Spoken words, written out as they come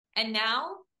And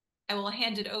now I will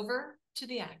hand it over to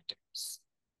the actors.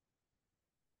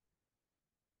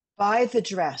 Buy the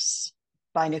Dress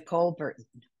by Nicole Burton.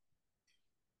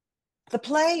 The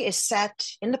play is set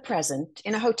in the present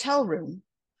in a hotel room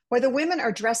where the women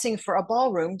are dressing for a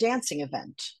ballroom dancing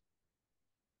event.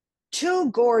 Two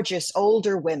gorgeous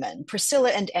older women,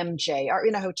 Priscilla and MJ, are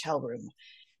in a hotel room.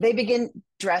 They begin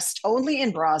dressed only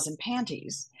in bras and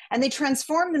panties, and they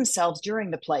transform themselves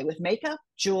during the play with makeup,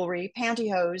 jewelry,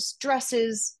 pantyhose,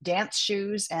 dresses, dance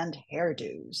shoes, and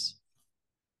hairdos.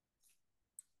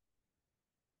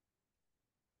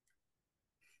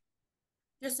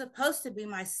 You're supposed to be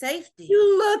my safety.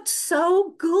 You looked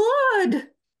so good.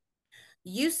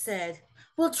 You said,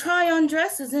 we'll try on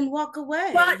dresses and walk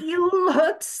away. But you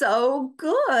looked so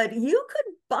good. You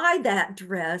could buy that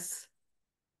dress.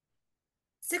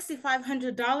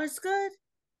 $6,500 good?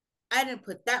 I didn't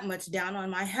put that much down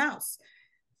on my house.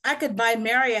 I could buy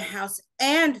Mary a house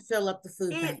and fill up the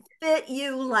food It bank. fit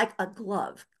you like a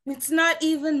glove. It's not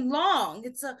even long.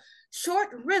 It's a short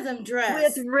rhythm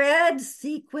dress. With red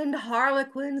sequined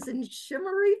harlequins and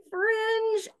shimmery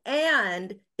fringe.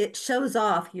 And it shows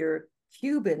off your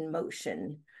Cuban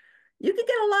motion. You could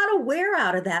get a lot of wear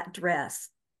out of that dress.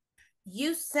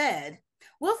 You said,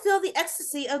 we'll feel the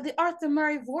ecstasy of the Arthur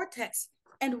Murray vortex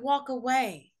and walk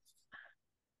away.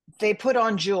 They put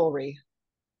on jewelry.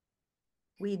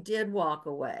 We did walk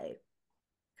away.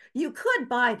 You could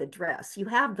buy the dress. You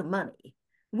have the money.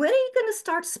 When are you going to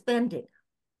start spending?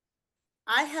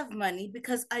 I have money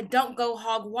because I don't go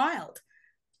hog wild.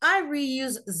 I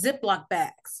reuse Ziploc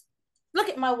bags. Look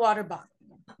at my water bottle.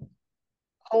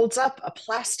 Holds up a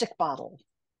plastic bottle.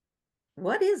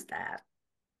 What is that?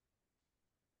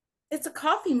 It's a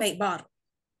coffee mate bottle.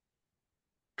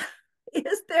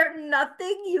 Is there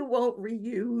nothing you won't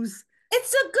reuse?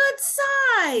 It's a good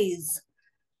size.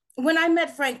 When I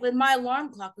met Franklin, my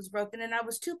alarm clock was broken and I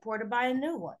was too poor to buy a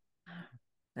new one.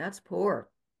 That's poor.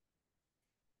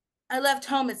 I left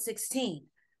home at 16.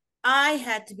 I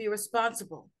had to be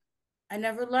responsible. I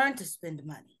never learned to spend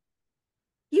money.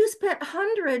 You spent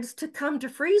hundreds to come to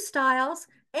freestyles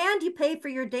and you paid for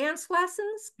your dance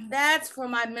lessons? That's for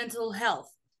my mental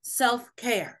health,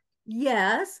 self-care.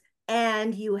 Yes,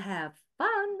 and you have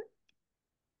fun.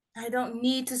 I don't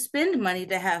need to spend money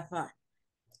to have fun.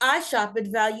 I shop at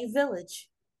Value Village.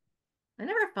 I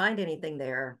never find anything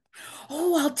there.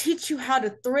 Oh, I'll teach you how to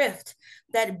thrift.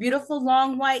 That beautiful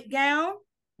long white gown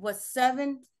was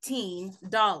 $17.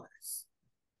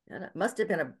 And it must have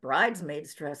been a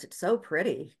bridesmaid's dress. It's so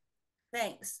pretty.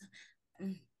 Thanks.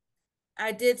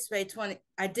 I did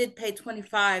pay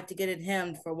 25 to get it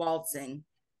hemmed for waltzing.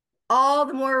 All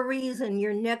the more reason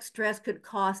your next dress could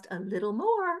cost a little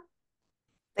more.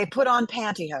 They put on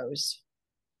pantyhose.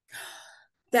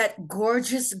 That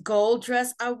gorgeous gold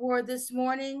dress I wore this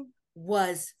morning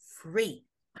was free.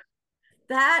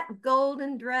 That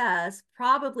golden dress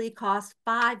probably cost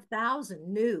 $5,000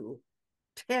 new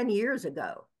 10 years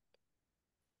ago.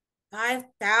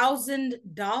 $5,000?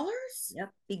 Yep.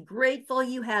 Be grateful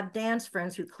you have dance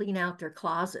friends who clean out their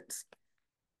closets.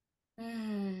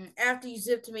 After you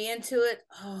zipped me into it,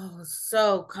 oh,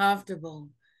 so comfortable.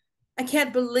 I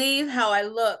can't believe how I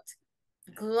looked,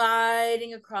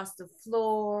 gliding across the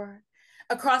floor,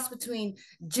 across between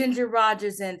Ginger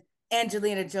Rogers and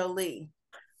Angelina Jolie.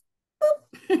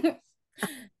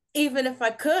 Even if I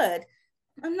could,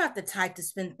 I'm not the type to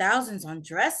spend thousands on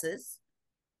dresses.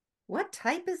 What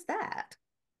type is that?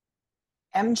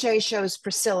 MJ shows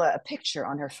Priscilla a picture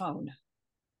on her phone.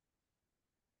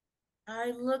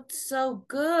 I looked so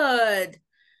good.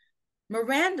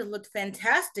 Miranda looked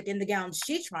fantastic in the gown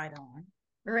she tried on.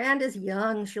 Miranda's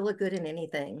young. She'll look good in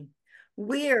anything.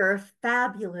 We're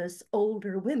fabulous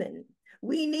older women.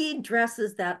 We need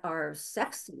dresses that are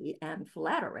sexy and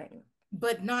flattering.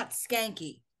 But not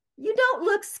skanky. You don't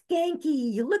look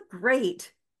skanky. You look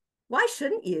great. Why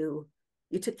shouldn't you?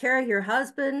 You took care of your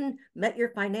husband, met your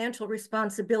financial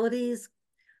responsibilities.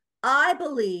 I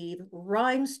believe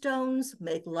rhinestones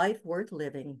make life worth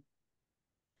living.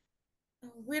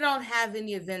 We don't have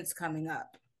any events coming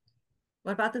up.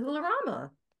 What about the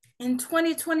Hula-Rama? In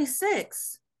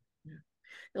 2026.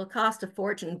 It'll cost a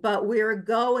fortune, but we're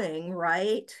going,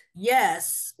 right?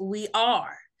 Yes, we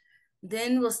are.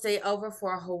 Then we'll stay over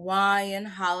for a Hawaiian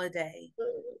holiday.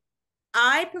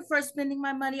 I prefer spending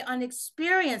my money on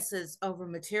experiences over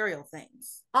material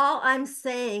things. All I'm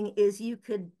saying is you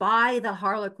could buy the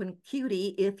Harlequin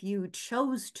cutie if you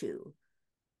chose to.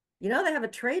 You know, they have a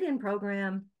trade-in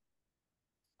program.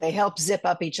 They help zip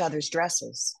up each other's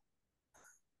dresses.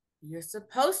 You're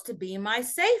supposed to be my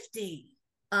safety.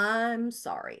 I'm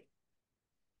sorry.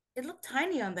 It looked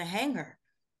tiny on the hanger.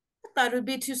 thought it would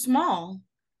be too small.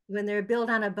 When they're built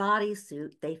on a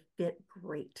bodysuit, they fit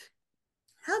great.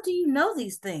 How do you know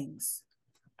these things?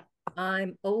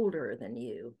 I'm older than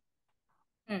you.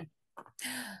 Hmm.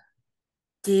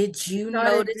 Did I you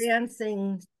started notice?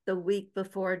 dancing the week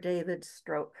before David's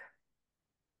stroke.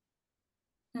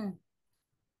 Hmm.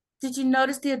 Did you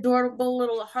notice the adorable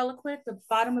little harlequin at the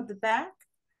bottom of the back?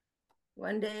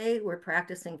 One day we're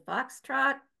practicing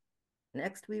foxtrot.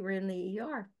 Next we were in the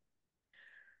ER.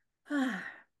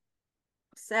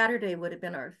 Saturday would have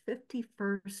been our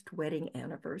 51st wedding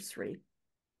anniversary.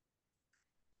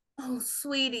 Oh,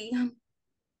 sweetie,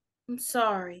 I'm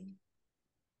sorry.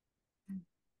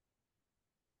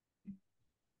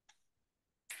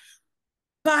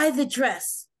 Buy the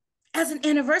dress as an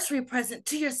anniversary present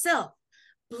to yourself.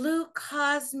 Blue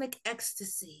cosmic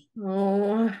ecstasy.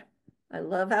 Oh, I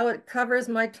love how it covers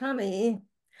my tummy.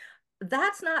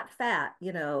 That's not fat,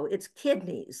 it's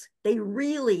kidneys. They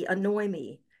really annoy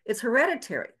me. It's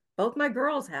hereditary. Both my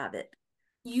girls have it.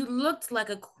 You looked like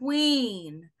a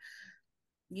queen.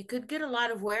 You could get a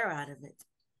lot of wear out of it.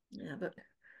 Yeah, but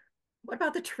what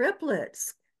about the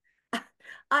triplets?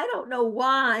 I don't know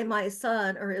why my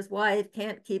son or his wife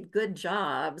can't keep good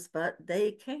jobs, but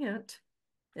they can't.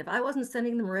 If I wasn't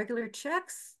sending them regular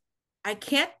checks, I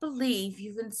can't believe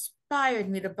you've inspired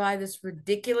me to buy this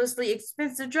ridiculously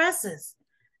expensive dresses.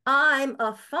 I'm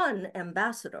a fun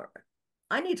ambassador.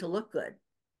 I need to look good.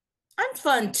 I'm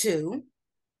fun too.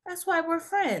 That's why we're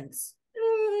friends.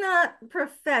 Not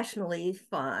professionally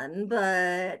fun,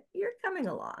 but you're coming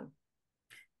along.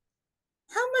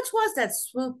 How much was that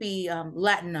swoopy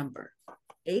Latin number?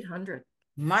 800.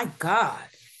 My God.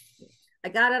 I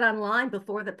got it online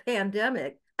before the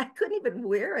pandemic. I couldn't even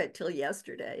wear it till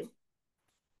yesterday.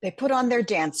 They put on their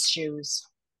dance shoes.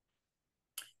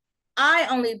 I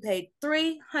only paid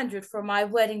 300 for my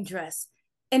wedding dress,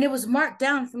 and it was marked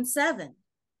down from 7.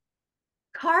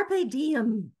 Carpe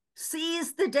diem.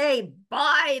 Seize the day.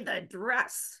 Buy the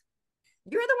dress.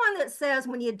 You're the one that says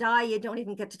when you die, you don't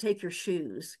even get to take your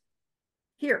shoes.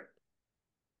 Here.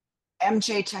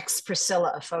 MJ texts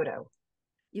Priscilla a photo.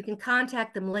 You can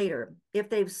contact them later. If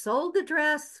they've sold the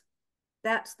dress,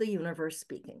 that's the universe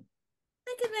speaking.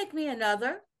 They can make me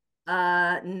another.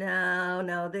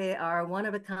 No, they are one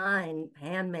of a kind,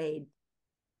 handmade.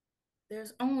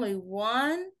 There's only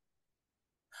one.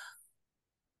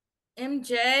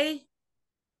 MJ,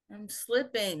 I'm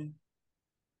slipping.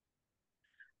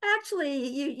 Actually,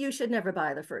 you should never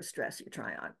buy the first dress you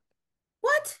try on.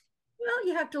 What? Well,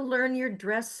 you have to learn your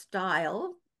dress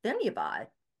style, then you buy.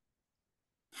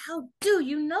 How do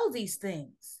you know these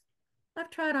things? I've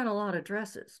tried on a lot of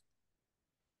dresses.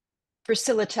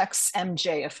 Priscilla texts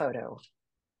MJ a photo.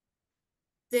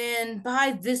 Then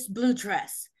buy this blue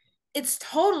dress. It's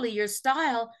totally your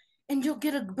style, and you'll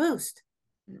get a boost.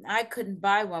 I couldn't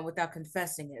buy one without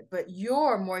confessing it, but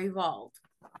you're more evolved.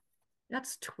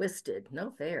 That's twisted,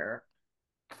 no fair.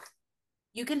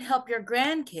 You can help your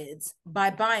grandkids by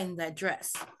buying that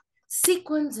dress.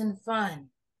 Sequins and fun.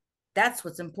 That's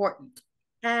what's important.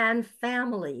 And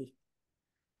family.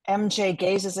 MJ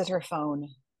gazes at her phone.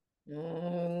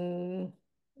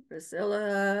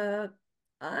 Priscilla,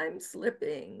 I'm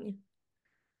slipping.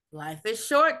 Life is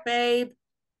short, babe.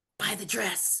 Buy the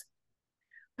dress.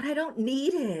 But I don't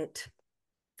need it.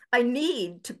 I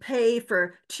need to pay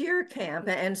for cheer camp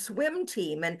and swim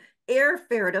team and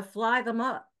airfare to fly them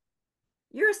up.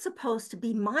 You're supposed to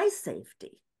be my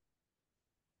safety.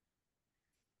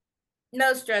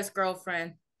 No stress,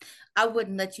 girlfriend. I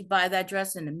wouldn't let you buy that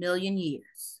dress in a million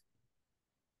years.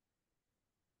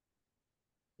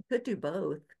 Could do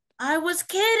both. I was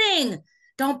kidding.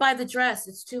 Don't buy the dress.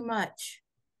 It's too much.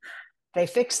 They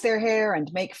fix their hair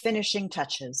and make finishing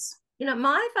touches.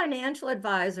 My financial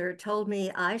advisor told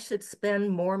me I should spend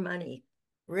more money.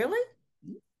 Really?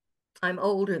 I'm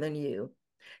older than you.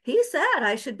 He said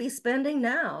I should be spending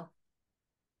now.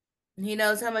 He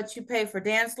knows how much you pay for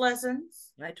dance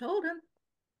lessons. I told him.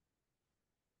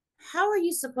 How are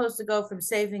you supposed to go from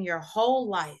saving your whole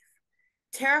life,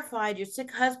 terrified your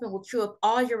sick husband will chew up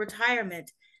all your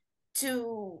retirement,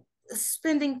 to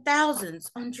spending thousands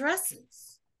on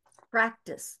dresses?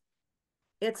 Practice.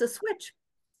 It's a switch.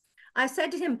 I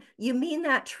said to him, you mean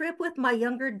that trip with my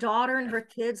younger daughter and her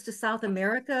kids to South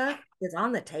America is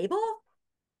on the table?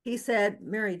 He said,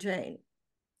 Mary Jane,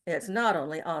 it's not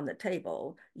only on the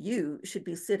table, you should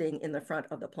be sitting in the front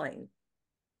of the plane.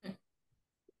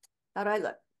 How'd I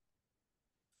look?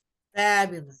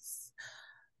 Fabulous.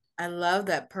 I love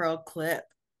that pearl clip.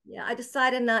 Yeah, I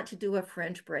decided not to do a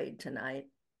French braid tonight.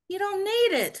 You don't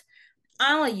need it.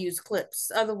 I only use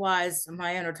clips. Otherwise,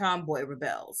 my inner tomboy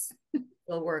rebels.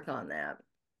 We'll work on that.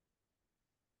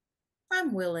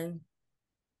 I'm willing.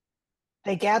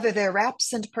 They gather their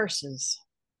wraps and purses.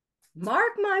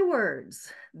 Mark my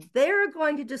words, they're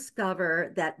going to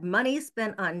discover that money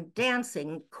spent on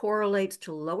dancing correlates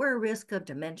to lower risk of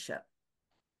dementia.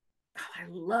 Oh, I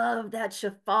love that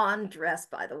chiffon dress,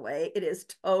 by the way. It is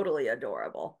totally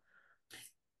adorable.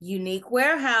 Unique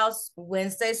Warehouse,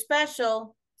 Wednesday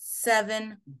special,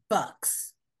 $7.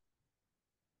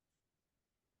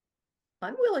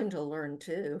 I'm willing to learn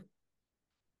too.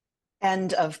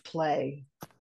 End of play.